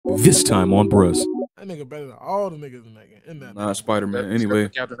This time on Bruh. That nigga better than all the niggas in that Not movie. Spider-Man. Anyway,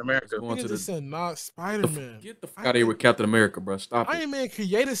 Captain America. let's go on to Nigga the. just said not Spider-Man. Get the fuck out of here with Captain America, bro. Stop it. Iron Man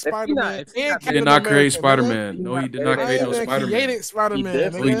created Spider-Man if he and not- He Captain did not America. create nigga. Spider-Man. No, he did not create Iron no Man Spider-Man. created Spider-Man.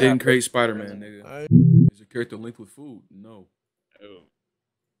 definitely No, he nigga. didn't create Spider-Man, nigga. Alright. Is your character linked with food? No. Oh.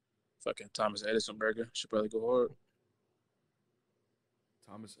 Fucking Thomas Edison burger. Should probably go hard.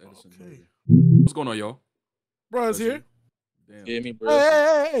 Thomas Edison. Okay. Burger. What's going on, y'all? Bruh's here. Damn. Yeah, me, bro.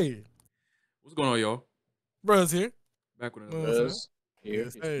 Hey. What's going on, y'all? Bruh's here. Back with No, another. Bruh's Here.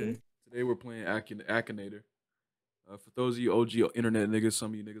 Yes, hey. Today we're playing Akinator. For those of you OG internet niggas,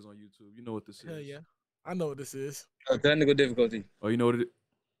 some of you niggas on YouTube, you know what this Hell is. yeah. I know what this is. Technical difficulty. Oh, you know what it is?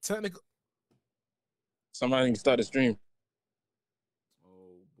 Technical. Somebody can start a stream.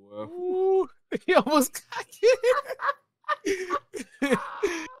 Oh, boy. Ooh, he almost got it.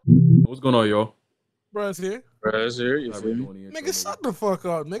 What's going on, y'all? Bruh's here. Bro, that's here. You Not feel really me? doing the intro, Nigga, shut the fuck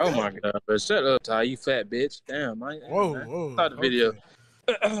up, nigga. Oh my god, bro. Shut up, Ty. You fat bitch. Damn, I Whoa. Start the video.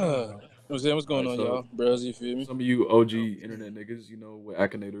 Okay. What's going on, so- y'all? Bros, you feel me? Some of you OG internet niggas, you know what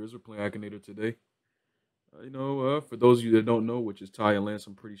Akinator is. We're playing Akinator today. For those of you that don't know, which is Ty and Lance,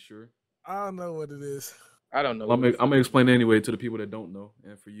 I'm pretty sure. I don't know what it is. I don't know. Well, I'm gonna explain it anyway to the people that don't know,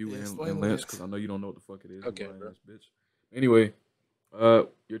 and for you Yeah, and explain Lance, Lance. because I know you don't know what the fuck it is. Okay, lying bro. ass bitch. Anyway,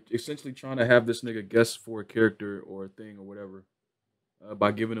 you're essentially trying to have this nigga guess for a character or a thing or whatever,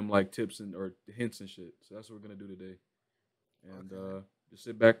 by giving him like tips or hints and shit. So that's what we're gonna do today. And Okay. just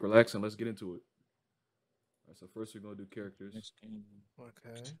sit back, relax, and let's get into it. All right, so first we're gonna do characters.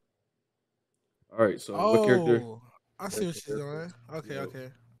 Okay. All right, so what character? I see what she's doing. Okay, Yeah. okay.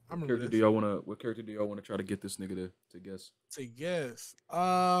 I What remember character this. do y'all wanna? What character do y'all wanna try to get this nigga to guess? To guess.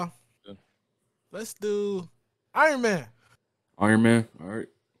 Yeah. Let's do Iron Man. Iron Man. All right.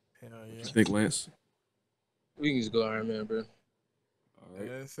 Hell What yeah. you think, Lance? We can just go Iron Man, bro. All right.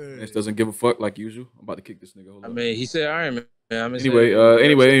 Yes, sir. Lance doesn't give a fuck like usual. I'm about to kick this nigga. Hold I up. mean, he said Iron Man. I'm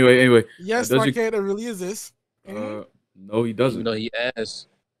Anyway. Yes, does my you- character really exists. No, he doesn't. No, he asked.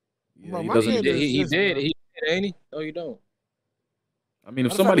 Yeah, Bro, he my doesn't. character- He exists, did. bro. He did, ain't he? No, you don't. I mean,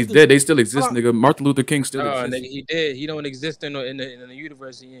 if Matter of fact, somebody's this dead, they still exist, Hold nigga. Martin Luther King still No, exists. nigga, he did. He don't exist in the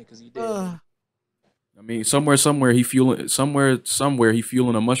universe he in because he did. I mean, somewhere he fueling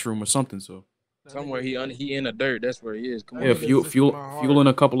a mushroom or something. So Somewhere he in the dirt. That's where he is. Come That yeah, on. nigga exists in my heart. fueling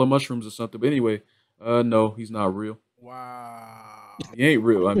a couple of mushrooms or something. But anyway, no, he's not real. Wow. He ain't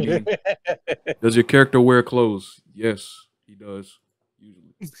real. I mean, does your character wear clothes? Yes, he does.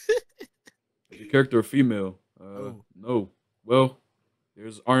 Usually. Is your character a female? Oh. No. Well,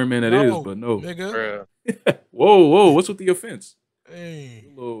 there's Iron Man that is, No, but no. Nigga. Bruh. Whoa, what's with the offense? Hey.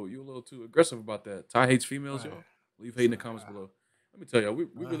 You a little too aggressive about that. Ty hates females, y'all. Leave hate in the comments below. Let me tell y'all, we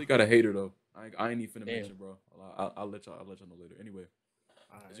really got a hater though. I ain't even finna Damn. mention, bro. I'll let y'all know later. Anyway,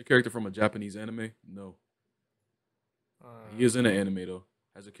 Alright. is your character from a Japanese anime? No. Alright. He is in an anime though.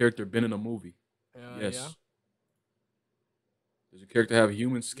 Has a character been in a movie? Hell Yes. yeah. Does your character have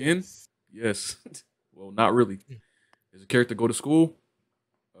human skin? Yes. Yes. Well, not really. Does the character go to school?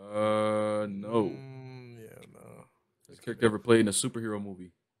 No. Yeah, no. Does the character ever play in a superhero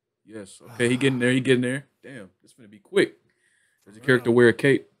movie? Yes. Okay, he getting there. Damn, this gonna be quick. Does your character wear a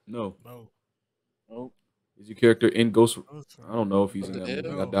cape? No. No. Nope. Is your character in Ghost? I don't know if he's in that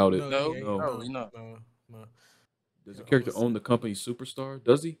movie. I doubt it. No, he ain't. no. he's not. No. Does the character own the company Superstar?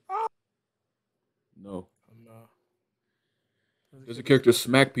 Does he? No. No. Does the character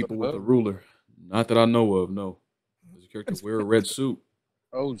smack people with a ruler? Not that I know of. No. Does the character wear a red suit?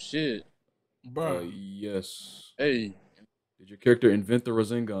 Oh shit. Bro. Yes. Hey. Did your character invent the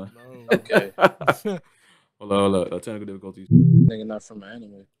Rasengan? No. Okay. Hold on. Technical difficulties. Nigga not from an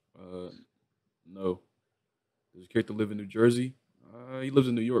anime. No. Does your character live in New Jersey? He lives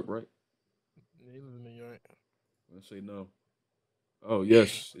in New York, right? He lives in New York. I'm gonna say no. Oh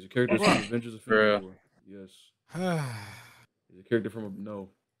yes. Is your character from Avengers of Infinity War? Yes. Is your character from no?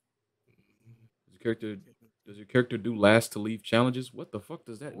 Does your character do last to leave challenges? What the fuck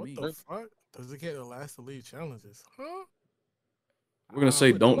does that What mean? the fuck? Does the character last to leave challenges? Huh? We're gonna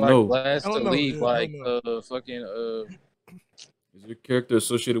say don't Like know. last Don't to know, leave, yeah, like don't Is your character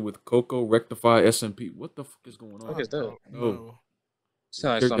associated with Coco, Rectify, SMP? What the fuck is going on? What is that? No.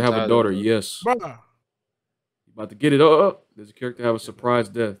 sound Does your character have a daughter? Yes. Bruh. You about to get it up? Does your character have a surprise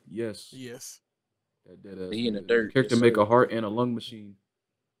death? Yes. Yes. That dead ass He in the nigga. Does dirt, your character yes, make sir. a heart and a lung machine?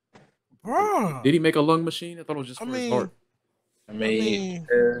 Bruh. Did he make a lung machine? I thought it was just I for his mean, heart. I mean,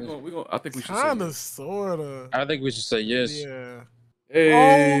 I think we should say kind of, yes. sort of. I think we should say yes. Yeah.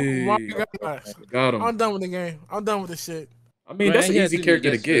 Hey, Oh my gosh. got him. I'm done with the game. I'm done with this shit. I mean, Man, that's an he had easy to be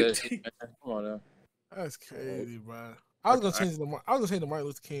character to yes get. man. Come on now. That's crazy, bro. I was gonna change the. I was gonna say the Martin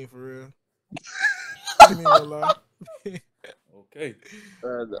Luther King for real. I ain't even gonna lie. Okay.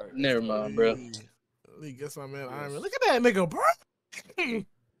 Never mind, bro. Lee, guess my man Iron Man. Yes. Look at that nigga, bro. He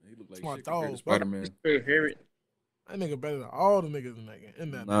looked like Smart shit compared to dog, bro. Spider-Man. That nigga better than all the niggas in that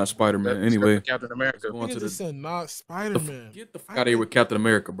game. Not Spider-Man. Anyway, Captain America. let's go on Nigga to just the. said not Spider-Man. Get the fuck out of here with Captain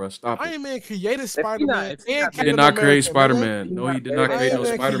America, bro. Stop it. Iron Man created If he Spider-Man not and He Captain did not create America, nigga. Spider-Man. No, he did not create Iron no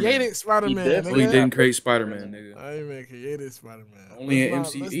Man Spider-Man. created Spider-Man, He No, he nigga. didn't create Spider-Man, nigga. Iron Man created Spider-Man. Only in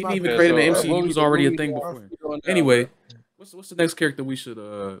Let's MC. not- He let's didn't not even be- create in the so, MC. He was already a thing before him. Anyway, what's the next character we should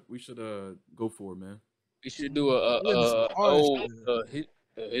go for, man? We should do a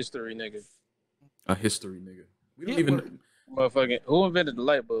history nigga. A history nigga. We don't Hitler. even. Motherfucking who invented the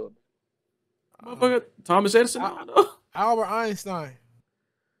light bulb? Motherfucker, Thomas Edison. I don't know. Albert Einstein.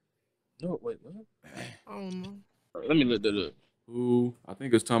 No, wait, what? I don't know. Let me look that up. Who? I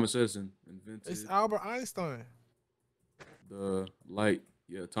think it's Thomas Edison invented It's Albert Einstein. the light.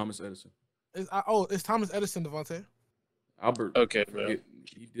 Yeah, Thomas Edison. It's Thomas Edison, Devontae. Albert. Okay, bro.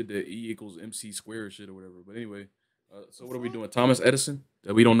 He did the E=MC squared shit or whatever. But anyway, so what are we doing? Thomas Edison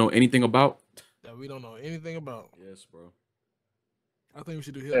that we don't know anything about. That we don't know anything about. Yes, bro. I think we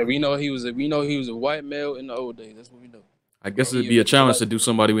should do Yeah, Hitler. we know he was a white male in the old days. That's what we know. I guess Bro, it'd be a challenge to do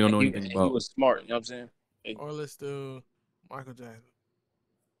somebody we don't know And anything he about. was smart. You know what I'm saying? Or let's do Michael Jackson.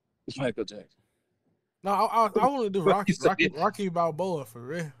 Michael Jackson. No, I want to do Rocky, You said Rocky, it. Rocky Balboa for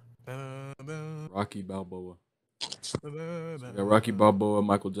real. Dun, dun, Rocky Balboa. dun, So we dun, got Rocky dun, Balboa,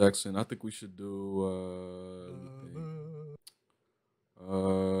 Michael Jackson. I think we should do.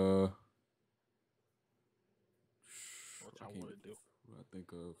 dun. What y'all want to do? I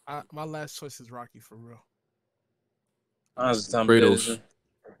think of My last choice is Rocky for real. Honestly, Thomas Kratos. Edison.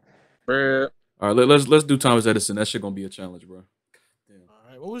 Bruh. All right, let's do Thomas Edison. That shit gonna be a challenge, bro. Damn.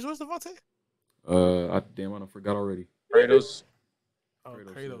 All right, what was yours, Devontae? I don't forgot already. Kratos. Oh,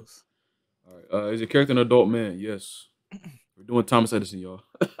 Kratos, Kratos. All right. Is your character an adult man? Yes. We're doing Thomas Edison, y'all.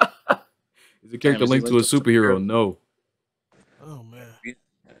 Is your character Damn, is he linked to a linked to a superhero? superhero? No. Oh man.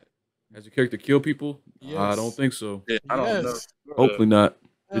 Has your character killed people? I Yes. don't think so. Yeah, I don't Yes. know. Hopefully not.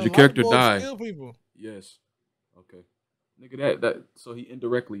 Did your character die? Kill people. Yes. Okay. Nigga, that so he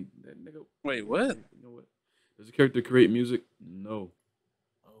indirectly. That nigga. Wait, what? You know what? Does your character create music? No.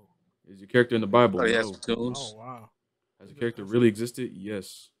 Oh. Is your character in the Bible? Oh, he No. has some tunes. Oh wow. Has your character really existed?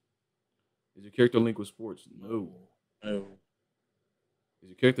 Yes. Is your character linked with sports? No. No. Is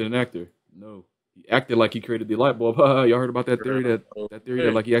your character an actor? No. He acted like he created the light bulb. Y'all heard about that theory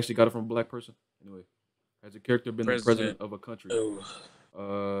that like he actually got it from a black person? Anyway. Has your character been the president of a country? No.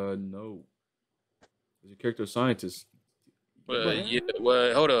 No. Is your character a scientist? Well, yeah.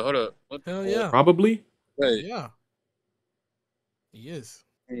 Well, hold up. What? Hell yeah. Probably. Wait. Yeah. He is.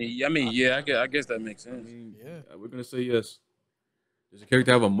 I mean, yeah. I guess that makes I sense. mean, Yeah. we're gonna say yes. Does your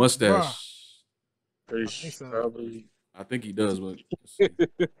character have a mustache? Pretty think so. probably. I think he does, but let's see.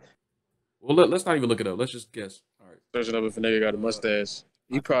 Well, let's not even look it up. Let's just guess. All right. Searching up if a nigga got a mustache.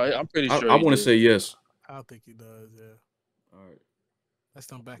 He probably. I'm pretty sure. I he want to do. say yes. I think he does. Yeah. All right. That's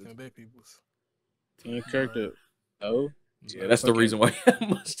them back in the day, peoples. Your character. No. Yeah, that's the Okay. reason why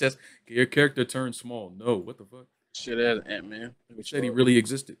mustache. Your character turned small. No, what the fuck? Shit ass Ant-Man. You said he really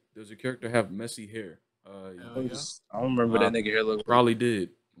existed. Does your character have messy hair? Hell yeah. I don't remember that nigga hair look. Probably did.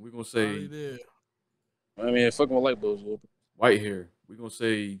 We're gonna Probably say did. I mean, fucking with light bulbs. Whoop. white hair. We're gonna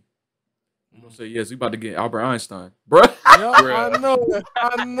say yes. We about to get Albert Einstein, bruh. Yep, I know it.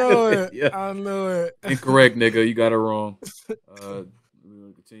 I know it. Yeah. I know it. Incorrect, nigga. You got it wrong. We're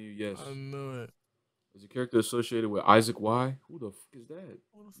gonna continue. Yes. I know it. Is your character associated with Isaac Y? Who the fuck is that?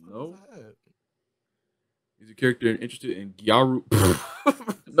 What the fuck No. is that? Is your character interested in Gyaru?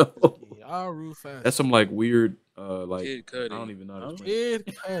 No. Yaru fast. That's some like weird like Kid Cudi. I don't even know how to Huh? explain Kid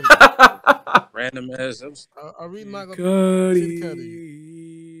Cudi. Random ass. That was Are we not gonna Cudi. Kid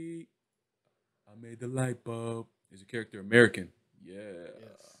Cudi? I made the light bulb. Is your character American? Yeah.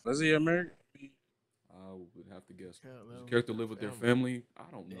 Yes. Was he American? I would have to guess. Can't Does live your character live with their family? I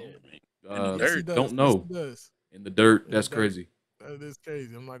don't know. In the Yes, he dirt. does. Don't know. Yes, he does. In the dirt, In that's the dirt. crazy. That is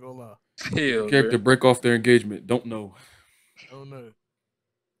crazy. I'm not gonna lie. Does your Hell, character bro. break off their engagement? Don't know. Oh no.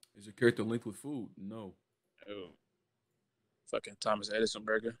 Is your character linked with food? No. Oh. Fucking Thomas Edison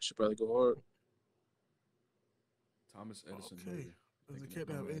burger. Should probably go hard. Thomas Edison. Okay. Burger. Does the Thinking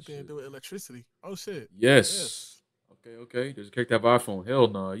character about have that anything to shit. do with electricity? Oh shit. Yes. Okay. Does your character have iPhone? Hell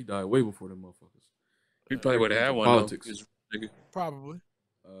no. He died way before them motherfuckers. He probably would have had one. Politics. Though. Nigga. Probably.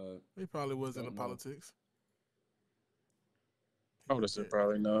 Uh, He probably was into Don't know. politics. I would have said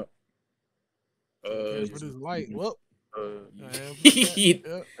probably not. Can't produce light. Well, uh, I am.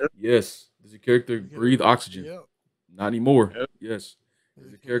 Yep. yes. Does your character breathe oxygen? Yep. Not anymore. Yep. Yes. Is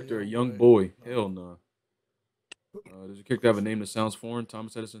Is he the character character a young boy? boy? No. Hell no. Does your character have a name that sounds foreign?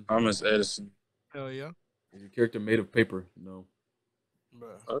 Thomas Edison? Thomas Edison. Hell yeah, Is your character made of paper? No.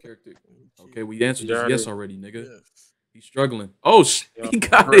 bro. Is your character... Kid. Okay, we answered You this yes already. already, nigga. Yes. He's struggling. Oh, Yeah, he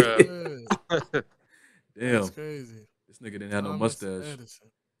got bruh. it. Yeah, that's Damn. crazy. This nigga didn't have no Thomas mustache. Edison.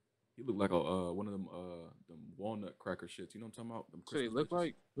 He looked like a one of them walnut cracker shits. You know what I'm talking about? Them That's what he Christmas look bitches.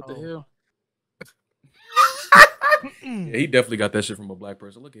 like? What the Oh. hell? Yeah, he definitely got that shit from a black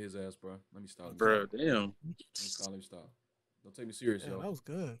person. Look at his ass, bro. Let me stop. Let me Bro, stop. damn. Let me stop. Let me stop. Don't take me serious, Yeah, yo. that was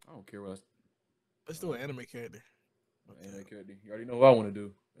good. I don't care what Let's do an anime character. anime character. You already know what I want to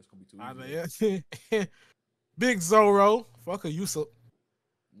do. That's gonna be too easy. Yeah. Big Zoro. Fuck a Yusuf.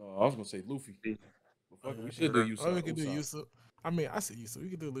 No, I was gonna say Luffy. But fuck it, we should do Or we Usopp. could do Usopp. Yusuf. I mean, I said Yusuf. We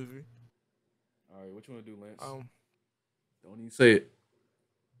could do Luffy. All right, what you want to do, Lance? Don't even say it.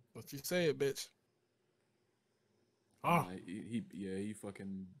 What you say it, bitch. Nah, Oh, he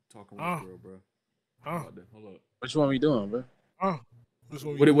fucking talking with Oh. this girl, bro. oh, Hold up. What you want me doing, bro? oh. Which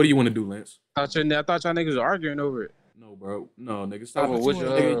one What do you want to do, Lance? I thought y'all niggas were arguing over it. No, bro. No, nigga, stop. Over what which you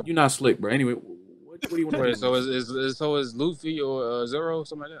wanna Nigga, you not slick, bro. Anyway, what do you want to do? Wait, so Lance? is Luffy or Zero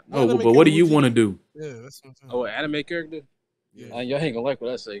something like that? No, Anime but what do character you would want to do? Yeah, that's what I'm saying. Oh, an anime character? Yeah. Y'all ain't gonna like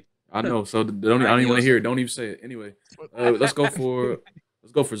what I say. I know, so don't. I don't even want to hear it. Don't even say it. Anyway, let's go for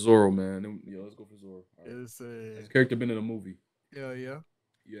Zoro, man. Let's go for Zoro. All right. It's Has the character been in a movie? hell yeah.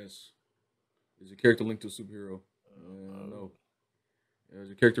 Yes. Is your character linked to a superhero? No. Does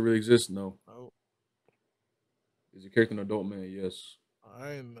your character really exist? No. Oh, Is your character an adult man? Yes.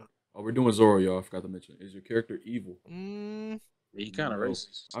 I know. Oh, we're doing Zoro, y'all. I forgot to mention. Is your character evil? He kind of No.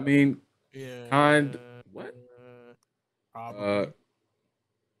 racist. I mean, Yeah. kind. What? Probably.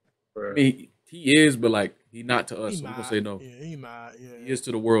 I mean, he is, but like he not to us. He So we're not. gonna say no. Yeah, he not. Yeah. He is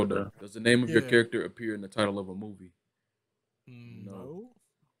to the world, Yeah. though. Does the name of your Yeah. character appear in the title of a movie? No.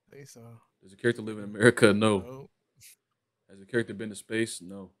 I think so. Does the character live in America? No. No. Has the character been to space?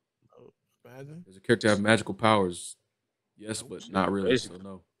 No. No. Imagine. Does the character have magical powers? Yes, Nope. but not really. Basically. So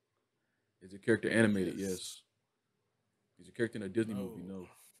no. Is the character animated? Yes. Yes. Is the character in a Disney movie? No.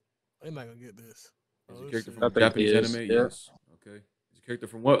 They're not gonna get this. Is Oh, the character shit. from a I think Japanese he is, anime? yeah. Yes. Okay. Is the character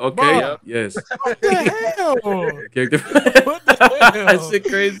from what? Okay. Bruh. Yes. What the hell? The character. What the hell? That shit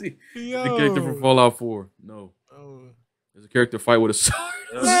crazy. Is the character from Yo. Fallout 4? No. Oh. Does the character fight with a sword?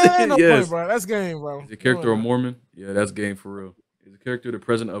 Man, no Yes. point, bro. That's game, bro. Is the character No, a no. Mormon? Yeah, that's game for real. Is the character the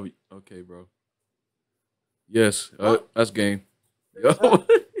president of? Okay, bro. Yes, that's game. Yo,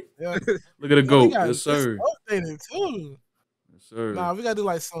 Yeah. look at the Yo, we goat. got Yes, this sir. updated too. Yes, sir. Nah, we gotta do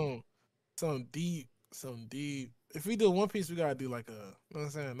like some deep. If we do One Piece, we gotta do like a, you know what I'm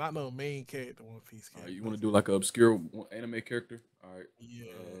saying? Not no main character One Piece All right, character. you want to do like an obscure anime character? All right. Yeah,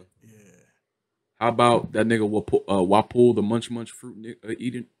 yeah. How about that nigga Wapol, the munch fruit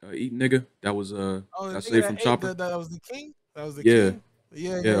eating nigga? That was Oh, I the say nigga from that ate Chopper. that was the king. That was the Yeah. king.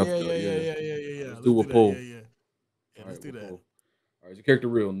 Yeah. Yeah. Let's do a that. poll. Yeah. All Let's right, do that. Wapol. All right, is your character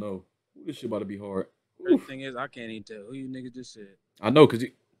real? No. Ooh, this shit about to be hard. First thing is, I can't even tell who you niggas just said. I know, cause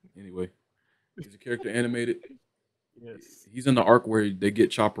anyway, is the character animated? Yes. He's in the arc where they get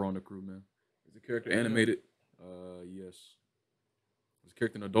Chopper on the crew, man. Is the character Yeah. animated? Yes. Is the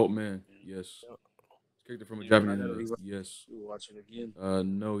character an adult man? Yes. Yep. Is the character from a Yeah, Japanese I gotta anime? rewatch- Yes. You watch it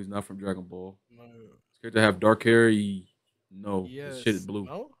again. No, he's not from Dragon Ball. No. Does the character have dark hair? No. Yes. His shit is blue.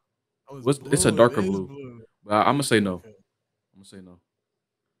 No. Oh, It's a darker It is blue. But I'm gonna say no. Okay. I'm gonna say no.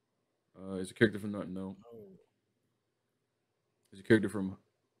 Is the character from no? No. Is the character from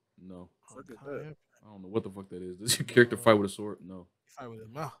no? Fuck is Oh, that? yeah. I don't know what the fuck that is. Does your character fight with a sword? No. Fight with his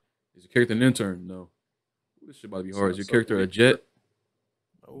mouth. Is your character an intern? No. Ooh, this shit about to be hard. Is your So- character a jet?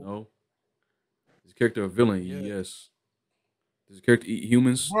 No. No. Is your character a villain? Yeah. Yes. Does your character eat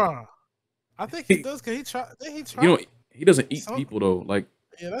humans? Bruh. I think he does. Cause he try. Did he try? You know, he doesn't eat Some- people though. Like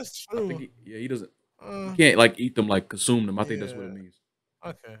Yeah, that's I true. think he doesn't. Uh, You can't like eat them, like consume them. I think that's what it Yeah. means.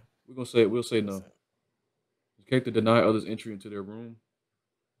 okay. We'll say no. Does your character deny others entry into their room?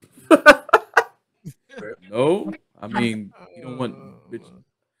 No. I mean, you don't want bitch.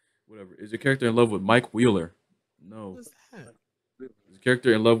 Whatever. Is your character in love with Mike Wheeler? No. What's that? Is your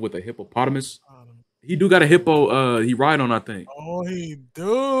character in love with a hippopotamus? Um, He do got a hippo. He ride on. I think. Oh, he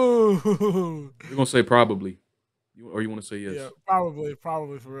do. We're gonna say probably. You want to say yes? Yeah, probably for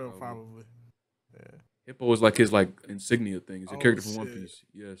real, Probably. probably. Yeah. Hippo is like his like insignia thing. Is your Oh, character from One shit. Piece?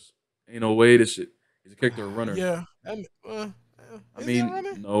 Yes. Ain't no way this shit. Is a character a runner? Yeah. And, I is he mean,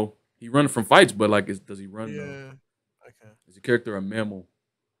 running? no. He run from fights, but like, does he run? Yeah. No. Okay. Is your character a mammal?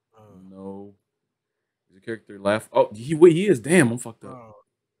 Uh, No. Is your character laugh? Oh, he is. Damn, I'm fucked up.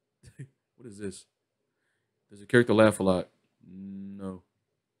 bro. What is this? Does the character laugh a lot? No.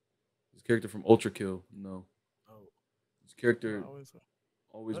 Is the character from Ultra Kill? No. No. Does the No, character always.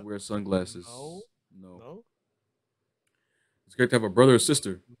 always What? wears No. sunglasses? No. No. Does the character have a brother or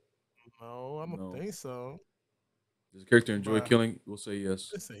sister? No, I don't No. think so. Does the character enjoy Bruh. killing? We'll say yes.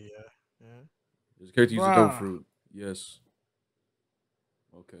 Let's say yeah. Yeah. Does the character use the devil Bruh. fruit? Yes.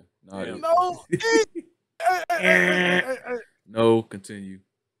 Okay. Nah, Damn. No. Hey, hey, hey, hey, hey, hey, hey. no, continue.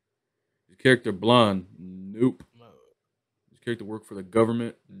 Is the character blonde? Nope. No. Does the character work for the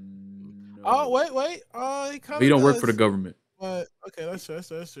government? Oh, No. wait. He No, kind he of don't work for the does. government. But okay, that's true.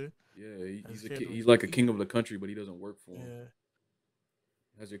 That's true. Yeah, Has he's the a character he's been like a king eaten? of the country, but he doesn't work for him. Yeah.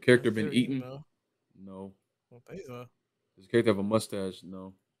 Has your Has character the been character eaten eaten? though? No. I don't think so. Does the character have a mustache?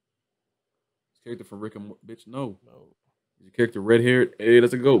 No. Is the character from Rick and bitch? No. No. Is your character red haired? Hey,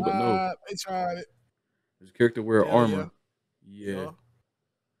 that's a goat, but no. They tried it. Does the character wear Yeah, yeah. armor? Yeah. Yeah.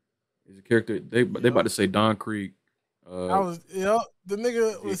 Is the character they about to say Don Krieg? I was the nigga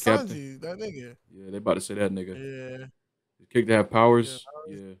Is he a with captain? Sanji, that nigga. Yeah, they about to say that nigga. Yeah. Does the character have Yeah. powers?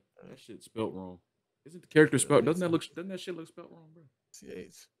 Yeah. That shit spelt wrong. Isn't the character Yeah, spelled? I think Doesn't that shit look spelled wrong, bro?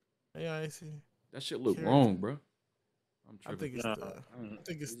 CH. AIC. That shit look Character. wrong, bro. I'm I tripping.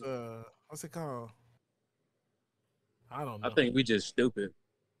 think it's the what's it called? I don't know. I think we just stupid.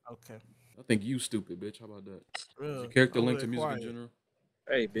 Okay. I think you stupid, bitch. How about that? Is Real. your character Over linked to there music in quiet. general?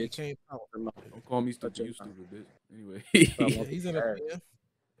 Hey, He bitch. can't talk. Don't call me stupid. your You time. stupid, bitch. Anyway. Yeah, he's in a band.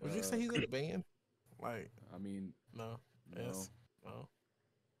 Would you say he's in a band? Like, I mean, no. no. Yes. No.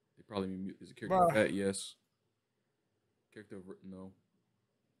 They probably mean is a character Bruh. fat? Yes. Character no.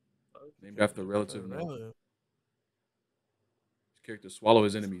 Named after a relative? No. Relative. His character swallow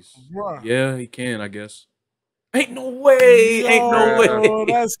his enemies? Bruh. Yeah, he can. I guess. Ain't no way. Ain't no way. Yo,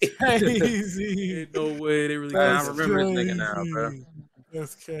 that's crazy. Ain't no way. They really I That's can't. remember this nigga now, bro. crazy.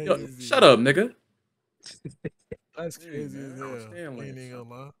 That's crazy. Yo, shut up, nigga. That's Hey, crazy man, as I don't hell. stand Ain't Lance. even gonna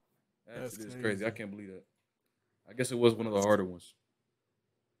lie. That's That's crazy. crazy. I can't believe that. I guess it was one of the harder ones.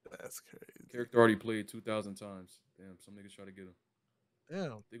 That's crazy. Character already played 2,000 times. Damn, some niggas try to get him.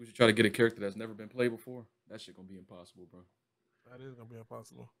 Damn, Think we should try to get a character that's never been played before? That shit gonna be impossible, bro. that is gonna be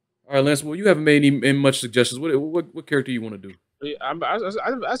impossible. All right, Lance. Well, you haven't made any much suggestions. What character you want to do?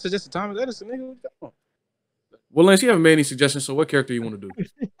 I suggested Thomas Edison, nigga. What you talking Well, Lance, you haven't made any suggestions. So, what character you want to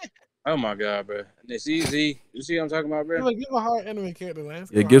do? Oh my god, bro. It's easy. You see what I'm talking about, bro? Give a hard anime character, Lance.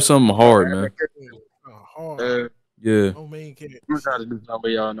 Yeah, give something hard, man. Hard. Yeah. No main character. I'm gonna try to do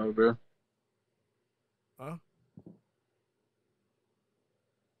something y'all know, bro. Huh?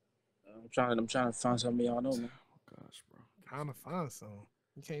 I'm trying to find something y'all know, man. Oh gosh, bro. Trying to find some.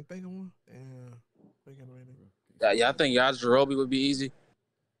 You can't think of one? Damn. Thinking already. Yeah, I think Yajirobe would be easy.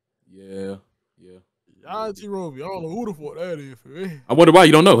 Yeah. Yajirobe. I don't know who the fuck that is for me. I wonder why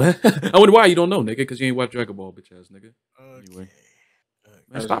you don't know. I wonder why you don't know, nigga. Because you ain't watch Dragon Ball, bitch ass nigga. Anyway.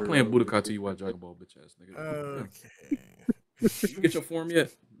 Man, stop playing Budokai till you watch Dragon Ball, bitch ass nigga. Okay. You get your form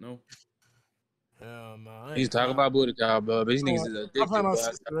yet? No. Hell no. He's talking about Budokai, bro. But these niggas is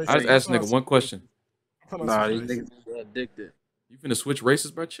addicted. I just asked nigga one question. Nah, these niggas is addicted. You finna switch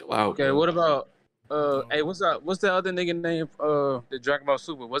races, bro? Chill out. Okay, bro. what about hey, what's up? What's the other nigga name? The Dragon Ball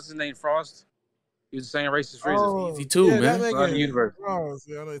Super. What's his name? Frost. He was the same race as Frieza. Easy too, man. That Around the nigga, universe. Ross,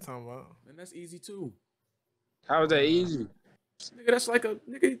 yeah, I know what you're talking about. Man, that's easy too. How is that easy? Nigga, that's like a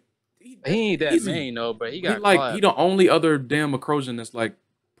nigga. He ain't that easy. main though, but he He got like clapped. he the only other damn Macrossian that's like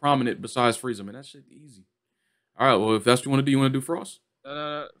prominent besides Frieza, man. That shit easy. All right, well if that's what you want to do Frost.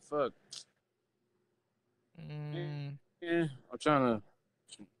 No, fuck. Mm, Yeah, I'm trying to.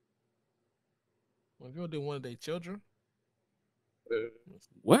 we're gonna do one of their children.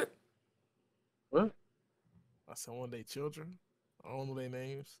 What? What? I said one of their children. I don't know their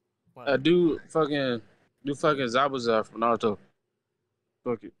names. Like, Do fucking Zabuza from Naruto.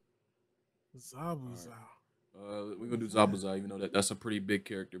 Fuck it. Zabuza. We're gonna do Zabuza, even though that's a pretty big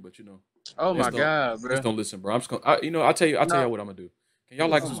character, but you know. Oh my Just don't- god, bro. Just don't listen, bro. I'm just gonna I'll tell you what I'm gonna do. Can y'all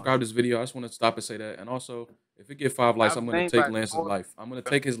like and Oh my- subscribe to this video? I just want to stop and say that. And also, if it get 5 likes, I've I'm gonna named take like Lance's 4 life. I'm gonna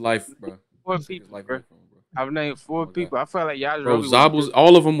take his life, bro. 4 Take his people, life bro. away from him, bro. I've named 4 Oh my people. I feel like Yajirobe Bro, was Zabuza, good.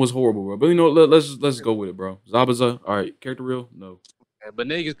 all of them was horrible, bro. But you know, let's go with it, bro. Zabuza, all right. Character real? No. But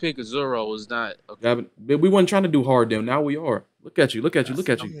niggas pick Zoro was not. Okay. Yeah, but we wasn't trying to do hard, damn. Now we are. Look at you. Now Not we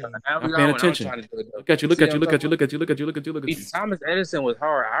paying are when I'm attention. trying to do it, though. Look at you. See what I'm talking Look at you. Thomas Edison was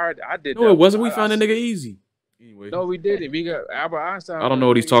hard. I did. No, that. it wasn't. We I- found I- that nigga easy. Anyway. No, we didn't. We got Albert Einstein. I don't know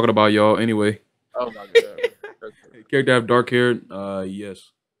what he's talking about, y'all. Anyway. Oh my god. Character have dark hair?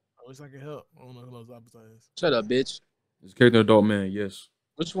 Yes. I wish I could help. I don't know who those Zabuza is. Shut up, bitch. Is character an adult man? Yes.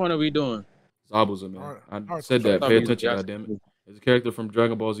 Which one are we doing? Zabuza, man. Alright, I said that. Stop Pay using attention, Yajirobe. goddammit. Is a character from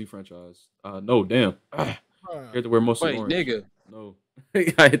Dragon Ball Z franchise? No, damn. Bruh. Character wear mostly Wait, orange. nigga. No.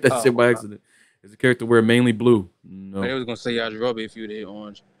 I hit that shit Oh, by accident. Is a character wear mainly blue? I No. was gonna say Yajirobe if you did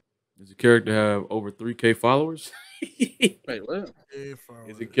orange. Is a character have over 3K followers? Wait, what? Hey, Is a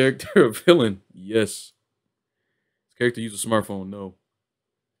followers. character a villain? Yes. Is character use a smartphone? No.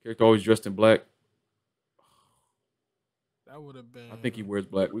 Character always dressed in black? That would have I think he been. wears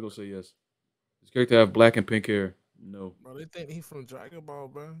black. We're gonna say yes. Does character have black and pink hair? No. Bro, they think he from Dragon Ball,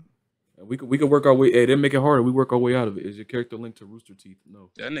 bro. We could work our way. Hey, they make it harder. We work our way out of it. Is your character linked to Rooster Teeth? No.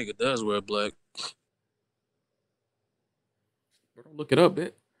 That nigga does wear black. Bro, don't look it up,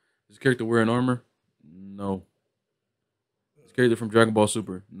 bit. Is your character wearing armor? No. Is character from Dragon Ball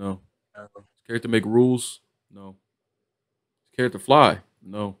Super? No. Is character make rules? No. Is character fly?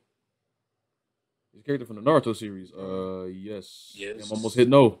 No. Is character from the Naruto series? Yes. Yes. Damn, almost hit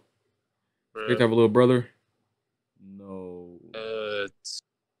no. Does Bruh. character have a little brother? No. It's-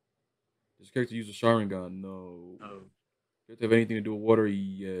 Does character use a Sharingan? No. oh. Character have anything to do with water?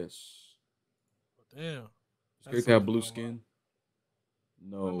 Yes. Damn. Does That's character have something blue going on. skin? I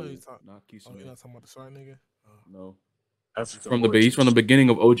No. know you talk. Not Oh, you're Kisame. not talking about the short nigga? Oh. No. African From the he's from the beginning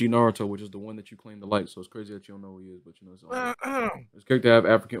of OG Naruto, which is the one that you claim to like. So it's crazy that you don't know who he is, but you know it's all. Does character have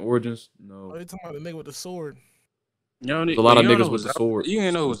African origins? No. Oh, you talking about the nigga with the sword? You know, There's a lot of you don't know niggas who with the Zab- sword. You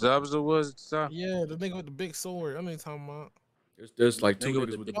didn't know who Zabuza was at the time? Yeah, the nigga with the big sword. I know you talking about. There's like two Nigga with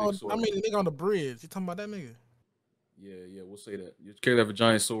niggas the with the big- big Oh, sword. I mean the nigga on the bridge. You talking about that nigga? Yeah, we'll say that. Your character have a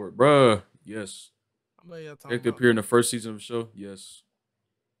giant sword, bruh. Yes. I know y'all talking Character about. appear in the first season of the show. Yes.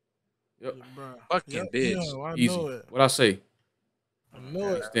 Yep. Yeah, bro. Fucking Yep, bitch. yeah, I Easy. know it. What I say? I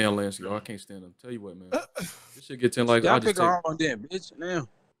know it. Stand Lance, yo. I can't stand him. Tell you what, man. This shit get 10 likes. Y'all I'll just pick a take. hard one then, bitch. Now.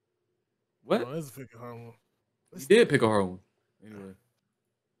 What? Oh, this is a freaking hard one. You did pick a hard one. Anyway.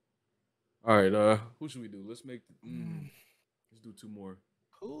 All right. Who should we do? Let's make. Let's do two more.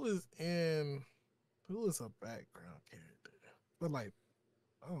 Who is a background character? But like,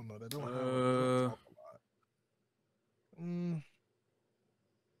 I don't know. They don't have. They don't talk a lot.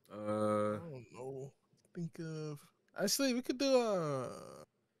 I don't know. Think of. Actually, we could do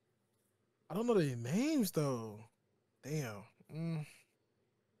I don't know their names though. Damn. I'm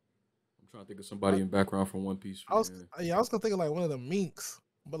trying to think of somebody in background from One Piece. I was gonna think of like one of the minks,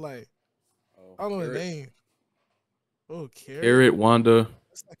 but like I don't know the name. Oh, Carrot, Wanda.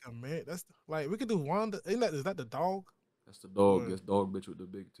 That's like a man. That's like we could do Wanda. Is that the dog? That's the dog. That's dog bitch with the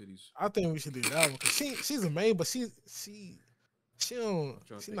big titties. I think we should do that one because she's a main, but she's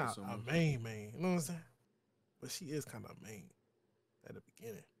not a main. You know what I'm saying? But she is kind of main at the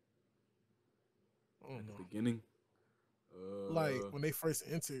beginning. I don't know. Beginning. Like when they first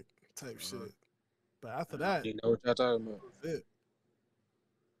entered, type shit. But after that, You know what y'all talking about? that's it.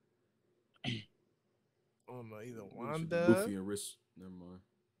 I don't know, either Luffy Wanda. and Riss. Never mind.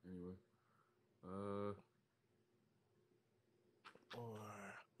 Anyway. Or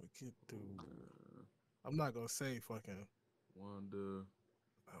we could do. I'm not gonna say fucking Wanda.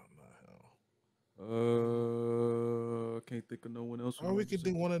 I don't know how. I can't think of no one else. Or we could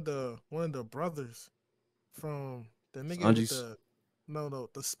do one of the brothers from the nigga with Sanji's.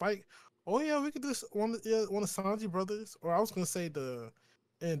 the Spike. Oh yeah, we could do one of Sanji brothers. Or I was gonna say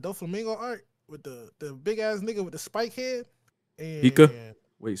in Doflamingo art with the big ass nigga with the spike head. And Hika?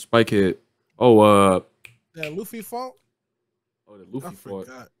 Wait, Spikehead. Oh, that Luffy fought. Oh, that Luffy I fought.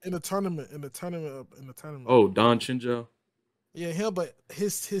 forgot. In the tournament. Oh, Don Chinjao. Yeah, him, but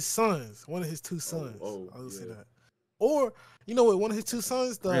his sons, one of his two sons. Oh, I would say yeah. that. Or you know what? One of his two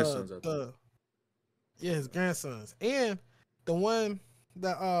sons, Grandsons, I think. his grandsons, and the one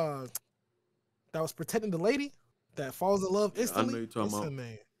that was protecting the lady that falls in love instantly. I know you're talking What's about. her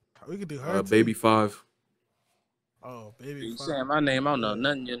name? We could do her. Baby too. 5. Oh, baby. You Five. saying my name? I don't know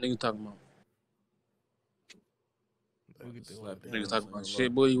nothing your nigga talking about. We could do one of them. Niggas talking about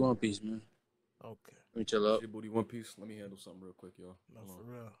shit, boy. You One Piece, man. Okay. Let me chill up. Shit booty One Piece. Let me handle something real quick, y'all. No, Hold for on.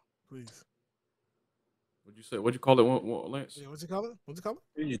 real. Please. What'd you say? What'd you call it, Lance? Yeah, what you call it? What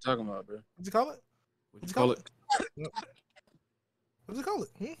you talking about, bro? What you call it? What'd you call it? What you call it?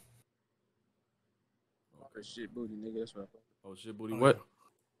 Okay, shit, booty, nigga. That's what I thought. Oh, shit booty what?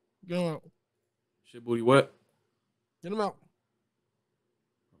 Get him out. Shit booty what? Get him out.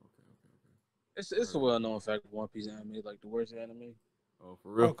 Okay. It's a well-known fact of One Piece anime, like the worst anime. Oh,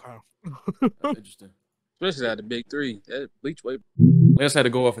 for real? Okay. That's interesting. Especially out of the big three. That Bleach way. Lance had to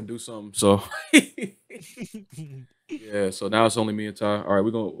go off and do something, so yeah. So now it's only me and Ty. All right, we're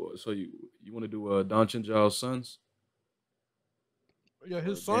gonna. So you want to do Don Chinjao's sons? Yeah,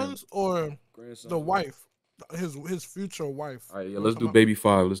 his Damn. sons or Grandsons? the wife, his future wife. All right, yeah. Let's do Baby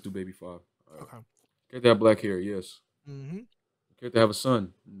 5. Let's do Baby 5. All right. Okay. Get that black hair, yes. Mm-hmm. Character have a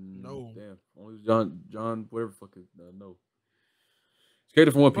son. No. Damn. Only John, whatever fucking no.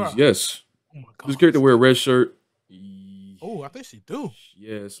 Character from One Piece. Bruh. Yes. Oh my This god. character wear a red shirt. Oh, I think she do.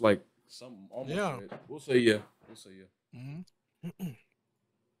 Yeah, it's like something almost Yeah. red. We'll say yeah. We'll say yeah. Mm-hmm.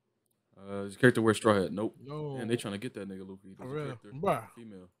 This character wear straw hat. Nope. Man, they No. trying to get that nigga Luffy. For There's a real. character Bruh.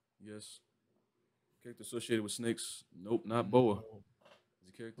 female. Yes. Character associated with snakes. Nope, not Boa. No. Is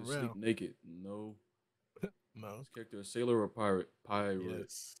the character For sleep real. naked? No. No. Is character a sailor or pirate? Pirate.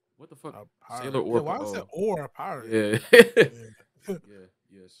 Yes. What the fuck? A Sailor pirate. or Yeah, why is it oh or a pirate? yeah Yeah. yeah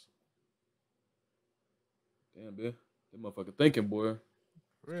yes. Damn, man, that motherfucker thinking, boy.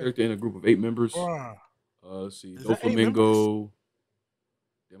 Real. Character in a group of 8 members. Bruh. Let's see. Is that 8 members? Doflamingo.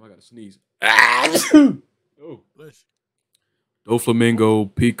 Damn, I gotta sneeze. Oh. Listen.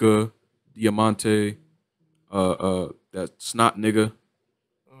 Doflamingo, Pika, Diamante, that snot nigga,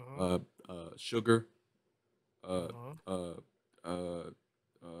 Uh-huh. Sugar, Uh-huh.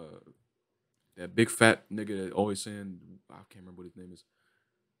 that big fat nigga that always saying I can't remember what his name is.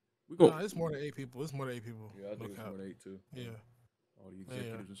 We go. Nah, it's more than 8 people. It's more than 8 people. Yeah, I think No it's cap. more than 8 too. Yeah. All the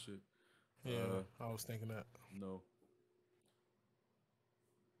executives and shit. Yeah. I was thinking that. No.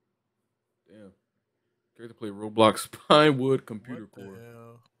 Damn. Character play Roblox Pinewood Computer What the Core.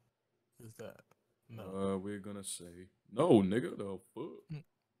 hell is that? No. We're gonna say no, nigga. The fuck. Mm.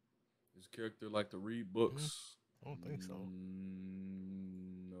 This character like to read books. I don't think so.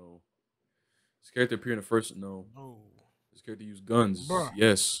 No. This character appear in the first. No. No. This character use guns. Bruh.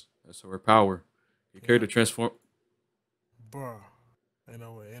 Yes, that's her power. Your character transform. Bruh. Ain't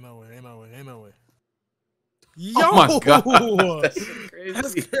no way. Ain't no way. Ain't no way. Ain't no way. Yo! Oh my god, that's crazy.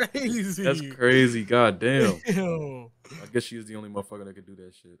 That's crazy. That's crazy. God damn. Damn. I guess she is the only motherfucker that could do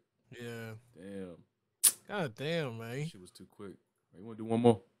that shit. Yeah. Damn. God damn, man. Shit was too quick. You want to do one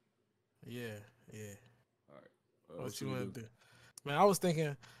more? Yeah. Yeah. All right. What you want to do? Man, I was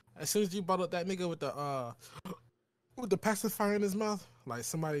thinking, as soon as you brought up that nigga with the pacifier in his mouth, like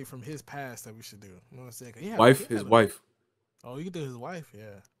somebody from his past that we should do. You know what I'm saying? Yeah, Wife, his wife. Oh, you can do his wife,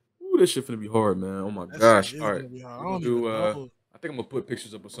 yeah. Ooh, this shit finna be hard, man. Oh my That gosh. shit is All right. gonna be hard. We're I don't gonna do. even know. I think I'm gonna put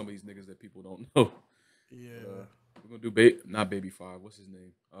pictures up of some of these niggas that people don't know. Yeah. We're gonna do not Baby 5. What's his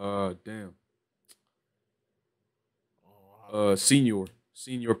name? Damn.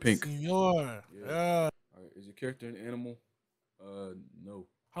 Senior Pink. Senior. Yeah. All right. Is your character an animal? No.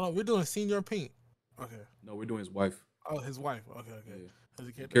 Hold on, we're doing Senior Pink. Okay. No, we're doing his wife. Oh, his wife. Okay, okay. Yeah. Does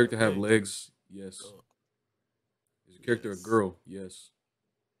the Does your character have legs? Yes. Oh. Is your character Yes. a girl? Yes.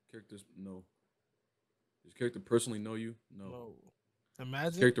 Characters? No. Does your character personally know you? No. No. Is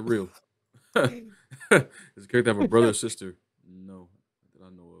Imagine. your character real? Does your character have a brother or sister? No. That I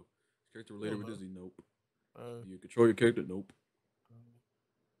know of. Is your character related with Disney? Nope. Do you control your character? Nope.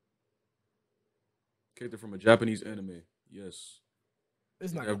 Character from a Japanese anime? Yes.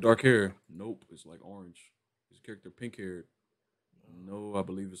 It's Does not it have dark hair? Nope. It's like orange. Is your character pink haired? No, I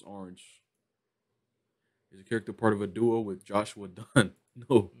believe it's orange. Is your character part of a duo with Joshua Dunn? No.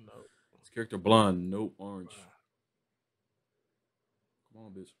 No. Is your character blonde? Nope. Orange. Come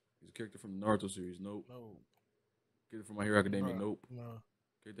on, bitch. Is your character from the Naruto series? Nope. No. Character from My Hero Academia? Nope. No.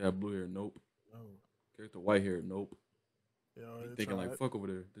 Character have blue hair? Nope. No. Character white hair? Nope. Yo, You thinking like fuck over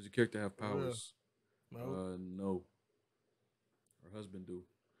there? Does your character have For real. powers? No. No. Her husband do.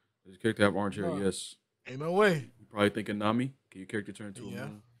 Does your character have orange hair? No. Yes. Ain't no way. You probably thinking Nami. Can your character turn into a Yeah.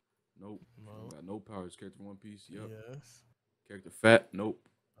 moon? Nope. No. Got no powers. Character from One Piece? Yep. Yes. Character fat? Nope.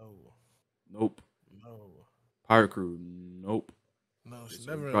 No. Nope. No. Pirate crew? Nope. No. She So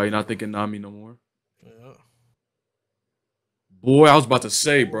never. you're probably not thinking Nami no more. Yeah. Boy, I was about to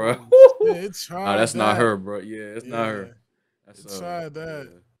say, bro. Nah, that's not her, bro. Yeah, it's not her. That's Tried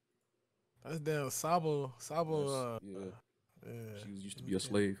that. That's damn Sabo. Sabo. Yeah. Yeah. She used to be a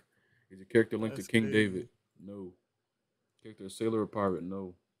slave. Is your character linked to That's King crazy. David? No. Character a sailor or pirate?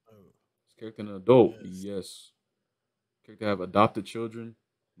 No. No. Is character an adult? Yes. Yes. Character have adopted children?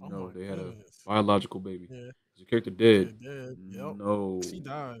 Oh No, my they had a goodness. biological baby. Yeah. Is your character dead? She dead. Yep. No. She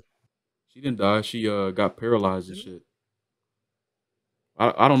died. She didn't die. She got paralyzed and Didn't? shit.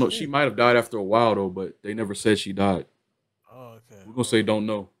 I don't know. She She didn't. might have died after a while though, but they never said she died. Oh, okay. We're gonna say don't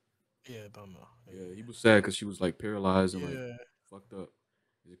know. Yeah, don't know. Yeah, he was sad because she was like paralyzed and like Yeah. fucked up.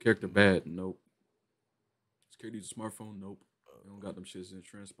 Is the character bad? Nope. Is character use a smartphone? Nope. They don't got them shits in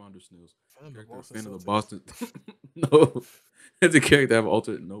transponder snails. Fan of the Character Boston fan of the Celtics. Boston. No. Is the character have an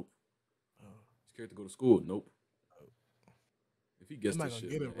alternate? Nope. Oh. Is character go to school? Nope. If he gets I'm not this gonna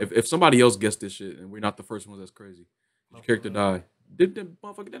shit, get man. it, bro. If somebody else gets this shit and we're not the first ones, that's crazy. Did your character for die? Did the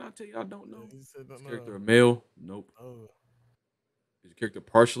motherfucker? Did I tell you I don't know? He said Is don't character know. a male? Nope. Oh. Is your character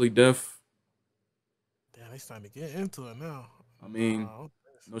partially deaf? Damn, they starting to get into it now. I mean, Nah,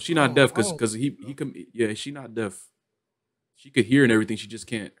 no, she not deaf I don't because he think so. come. Yeah, she not deaf. She could hear and everything. She just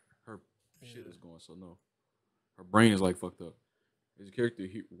can't. Her shit Yeah. is going. So no, her brain is like fucked up. Is a character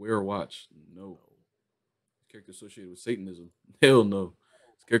wear a watch? No. Is a character associated with Satanism? Hell no.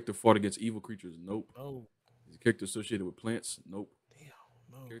 Is a character fought against evil creatures? Nope. No. Is a character associated with plants? Nope. Damn.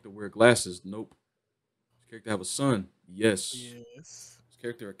 No. Character wear glasses? Nope. Is character have a son? Yes. Yes. Is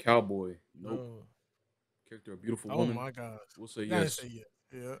character a cowboy? Nope. No. Character a beautiful Oh woman? my gosh. We'll say Yeah, I yes. say yes.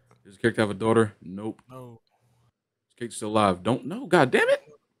 Yeah. Does the character have a daughter? Nope. No. Is character still alive? Don't know. God damn it.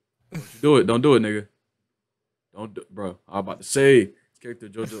 Don't you do it. Don't do it, nigga. Don't do bro. I'm about to say. Is character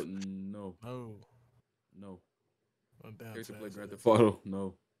JoJo? No. No. No. I'm down Character to play answer Grand Theft this. Auto?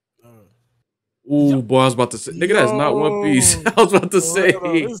 No. No. Ooh, boy, I was about to say. Nigga, that's not One Piece. Yo. I was about to For real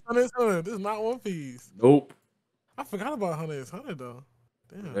though. say. This is Hunter x Hunter. This is not One Piece. Nope. I forgot about Hunter x Hunter though.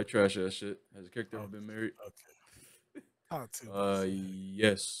 Yeah, Damn. that trash ass shit. Has a character ever Okay. been married? Okay. Top two. Best, yeah.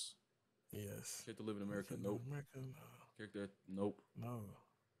 Yes. Yes. Character live in America? Nope. American. Character? Nope. No.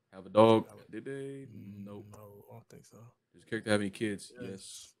 Have a dog? Have a- Did they? Nope. No, I don't think so. Does the character have any kids? Yes. Yes.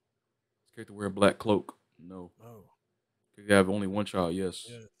 Does the character wear a black cloak? No. No. Character have only one child? Yes.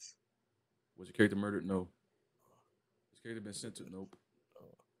 Yes. Was the character murdered? No. Has the character been censored? Nope. No.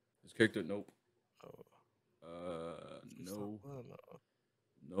 His character? Nope. No. No. No.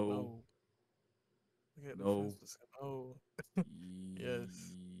 No. No. Look at the No. first one. No.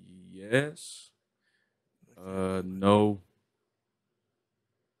 Yes. Yes. Look at it. No.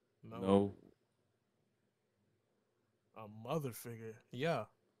 No. No. A mother figure. Yeah.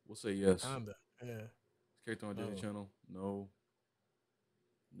 We'll say yes. Kinda. Yeah. His character on Disney No. Channel? No.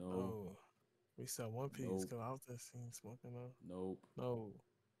 No. No. We said One Piece Nope. because I was just seeing smoking on. Nope. No.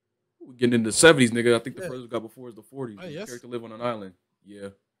 We're getting into the 70s, nigga. I think the Yeah. furthest we got before is the 40s. Oh, Does the yes. character live on an island? Yeah.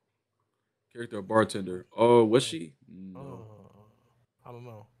 Character a bartender? Oh, was she? No. I don't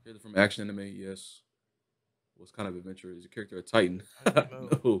know. Character from action anime? Yes. What kind of adventure? Is the character a Titan? No.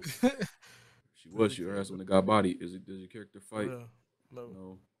 No. She was. She her ass when the guy body. Does your character fight? Yeah. No.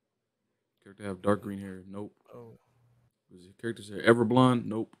 No. Character have dark green hair? Nope. Oh. Does your character's hair ever blonde?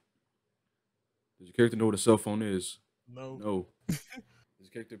 Nope. Does your character know what a cell phone is? No. No. Does your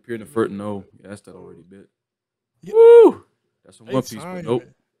character appear in the first? No. Yeah, that's that already bit. Yeah. Woo! That's from They One Piece, but trying nope.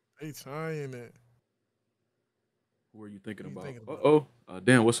 it. They trying it. Who are you thinking Who you about? thinking about? Uh-oh.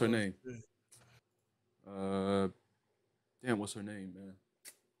 Damn, what's her Oh, name? shit. Damn, what's her name, man?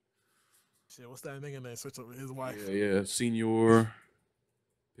 Shit, what's that nigga name? Switch over his wife. Yeah. Senior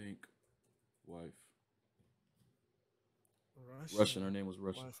Pink wife. Russian. Her name was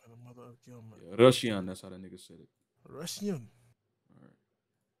Russian. Wife and the mother of Gilman. Yeah, Russian. That's how that nigga said it. Russian. All right.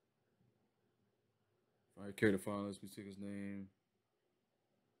 All right, character file. Let's take his name.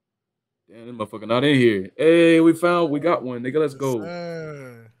 Damn, this motherfucker not in here. Hey, we got one, nigga. Let's go.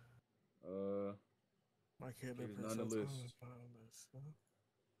 Sir. My character Character's not on the princess. list.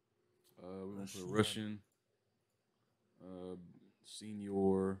 We're gonna put Russian. Russian.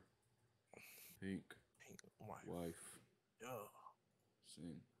 Senior Pink wife. Yo.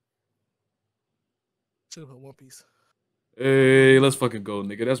 Sin. Should have put One Piece. Hey, let's fucking go,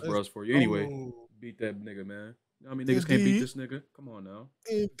 nigga. That's bros for you. Anyway, Oh, beat that nigga, man. You know how many niggas can't beat Indeed. this nigga? Come on now.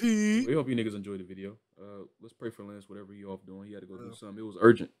 indeed. We hope you niggas enjoyed the video. Let's pray for Lance, whatever he off doing. He had to go do Yeah. something. It was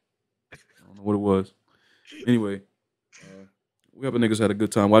urgent. I don't know what it was. Anyway, we hope the niggas had a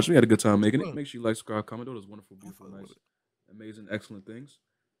good time watching. We had a good time making it. Right. Make sure you like, subscribe, comment. Those wonderful, beautiful, fuck with nice, it. amazing, excellent things.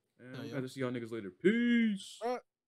 And we Yeah. got to see y'all niggas later. Peace. All right.